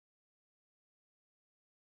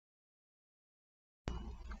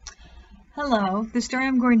Hello, the story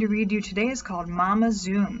I'm going to read you today is called Mama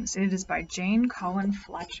Zooms. It is by Jane Cullen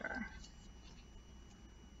Fletcher.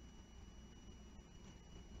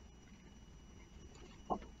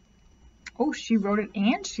 Oh, she wrote it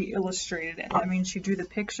and she illustrated it. That means she drew the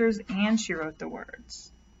pictures and she wrote the words.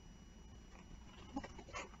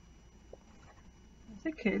 There's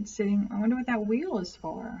a kid sitting. I wonder what that wheel is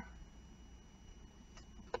for.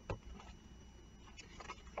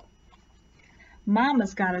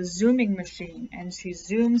 Mama's got a zooming machine and she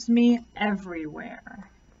zooms me everywhere.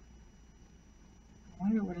 I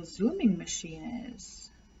wonder what a zooming machine is.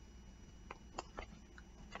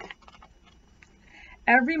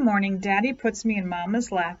 Every morning, Daddy puts me in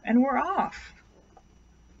Mama's lap and we're off.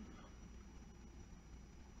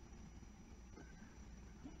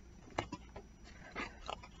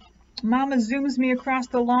 Mama zooms me across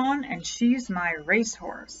the lawn and she's my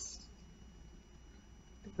racehorse.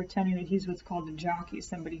 Pretending that he's what's called a jockey,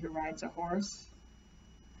 somebody who rides a horse.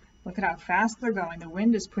 Look at how fast they're going. The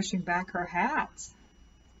wind is pushing back her hats.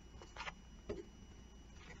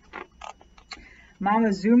 Mama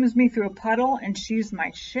zooms me through a puddle and she's my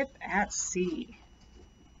ship at sea.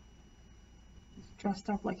 He's dressed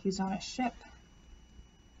up like he's on a ship.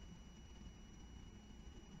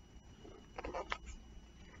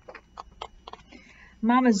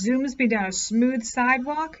 Mama zooms me down a smooth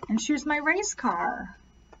sidewalk and she's my race car.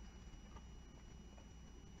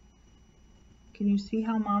 Can you see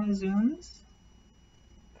how Mama zooms?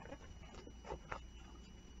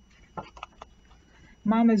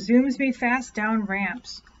 Mama zooms me fast down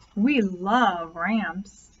ramps. We love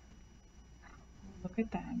ramps. Look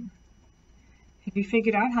at them. Have you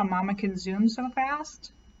figured out how Mama can zoom so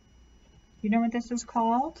fast? You know what this is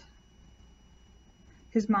called?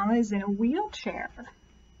 His Mama is in a wheelchair.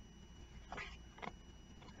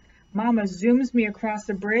 Mama zooms me across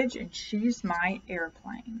the bridge and she's my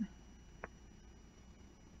airplane.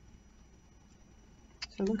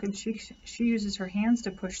 So look, and she uses her hands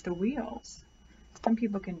to push the wheels. Some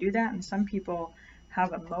people can do that, and some people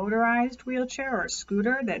have a motorized wheelchair or a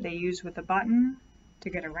scooter that they use with a button to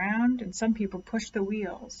get around, and some people push the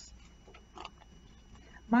wheels.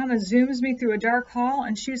 Mama zooms me through a dark hall,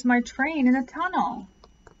 and she's my train in a tunnel.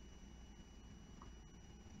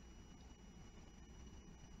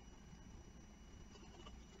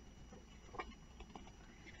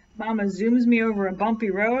 Mama zooms me over a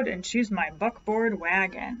bumpy road and she's my buckboard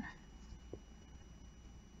wagon.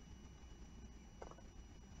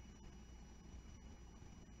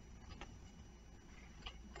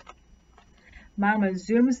 Mama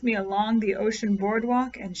zooms me along the ocean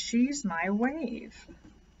boardwalk and she's my wave.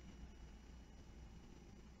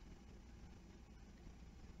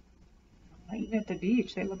 Even at the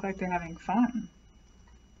beach, they look like they're having fun.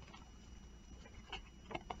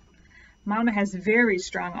 Mama has very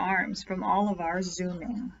strong arms from all of our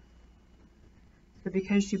zooming. But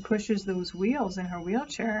because she pushes those wheels in her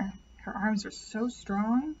wheelchair, her arms are so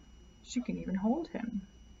strong, she can even hold him.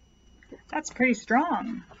 That's pretty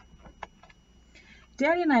strong.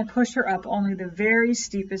 Daddy and I push her up only the very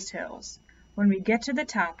steepest hills. When we get to the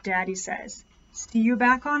top, Daddy says, "See you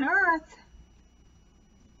back on Earth."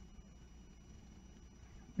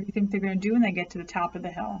 What do you think they're going to do when they get to the top of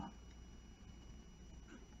the hill?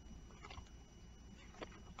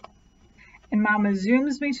 And Mama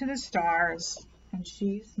zooms me to the stars, and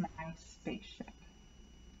she's my spaceship.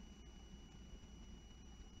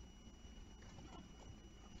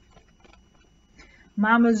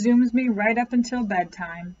 Mama zooms me right up until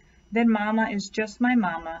bedtime. Then Mama is just my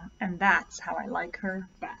Mama, and that's how I like her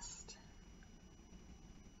best.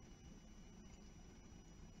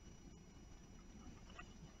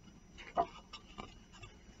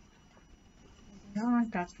 Oh,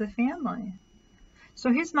 that's the family.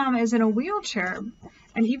 So his Mama is in a wheelchair,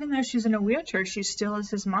 and even though she's in a wheelchair, she still is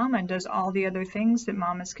his Mama and does all the other things that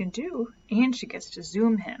Mamas can do, and she gets to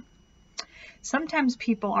zoom him. Sometimes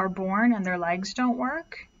people are born and their legs don't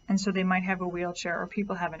work, and so they might have a wheelchair, or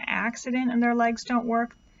people have an accident and their legs don't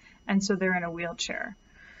work, and so they're in a wheelchair.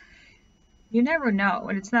 You never know,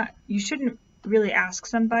 and you shouldn't really ask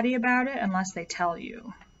somebody about it unless they tell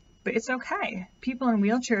you. But it's okay. People in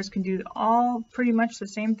wheelchairs can do all pretty much the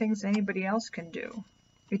same things anybody else can do.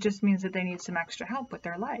 It just means that they need some extra help with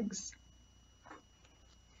their legs.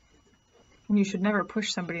 And you should never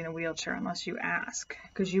push somebody in a wheelchair unless you ask,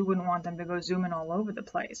 because you wouldn't want them to go zooming all over the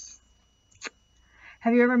place.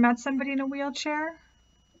 Have you ever met somebody in a wheelchair?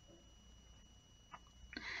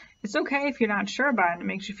 It's okay if you're not sure about it. It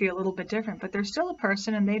makes you feel a little bit different, but they're still a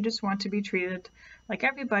person and they just want to be treated like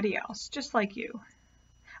everybody else, just like you.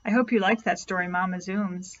 I hope you liked that story, Mama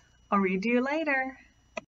Zooms. I'll read to you later.